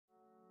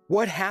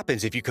What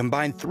happens if you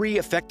combine 3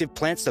 effective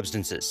plant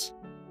substances?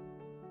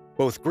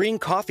 Both green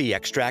coffee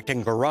extract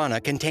and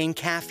guarana contain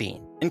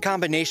caffeine in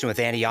combination with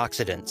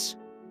antioxidants.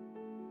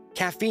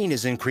 Caffeine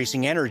is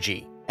increasing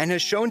energy and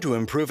has shown to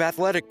improve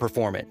athletic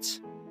performance.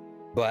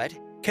 But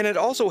can it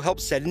also help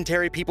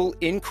sedentary people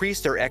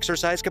increase their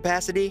exercise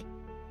capacity?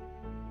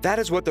 That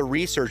is what the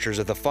researchers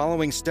of the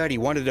following study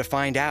wanted to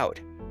find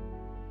out.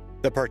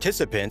 The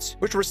participants,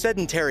 which were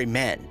sedentary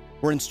men,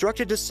 were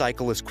instructed to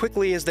cycle as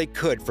quickly as they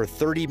could for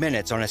 30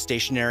 minutes on a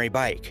stationary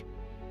bike.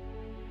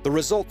 The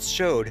results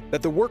showed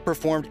that the work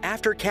performed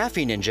after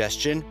caffeine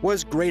ingestion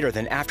was greater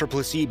than after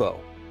placebo.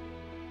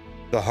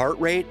 The heart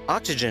rate,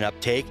 oxygen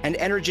uptake, and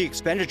energy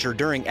expenditure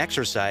during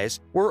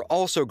exercise were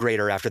also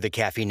greater after the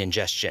caffeine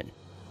ingestion.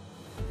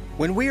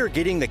 When we are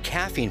getting the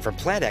caffeine from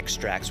plant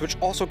extracts, which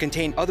also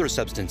contain other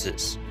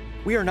substances,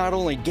 we are not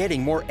only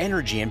getting more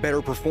energy and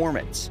better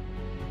performance,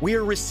 we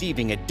are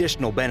receiving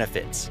additional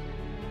benefits.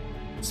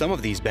 Some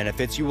of these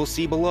benefits you will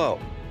see below.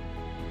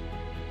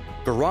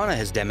 Guarana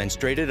has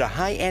demonstrated a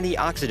high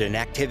antioxidant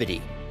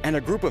activity, and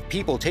a group of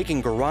people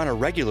taking guarana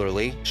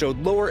regularly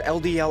showed lower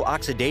LDL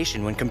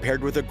oxidation when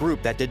compared with a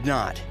group that did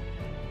not.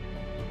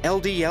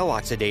 LDL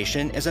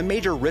oxidation is a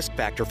major risk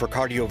factor for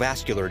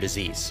cardiovascular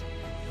disease.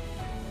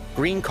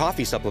 Green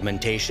coffee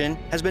supplementation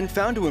has been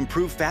found to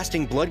improve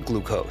fasting blood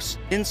glucose,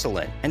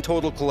 insulin, and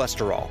total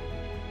cholesterol.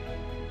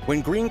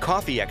 When green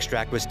coffee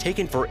extract was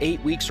taken for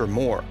 8 weeks or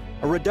more,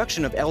 a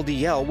reduction of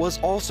LDL was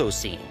also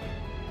seen.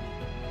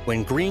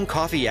 When green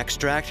coffee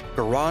extract,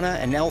 guarana,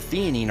 and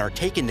L-theanine are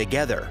taken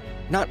together,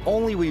 not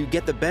only will you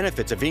get the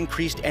benefits of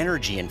increased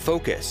energy and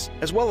focus,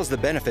 as well as the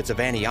benefits of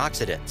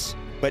antioxidants,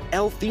 but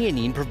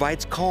L-theanine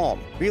provides calm,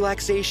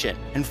 relaxation,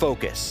 and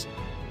focus.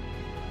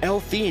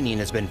 L-theanine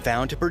has been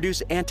found to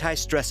produce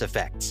anti-stress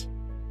effects.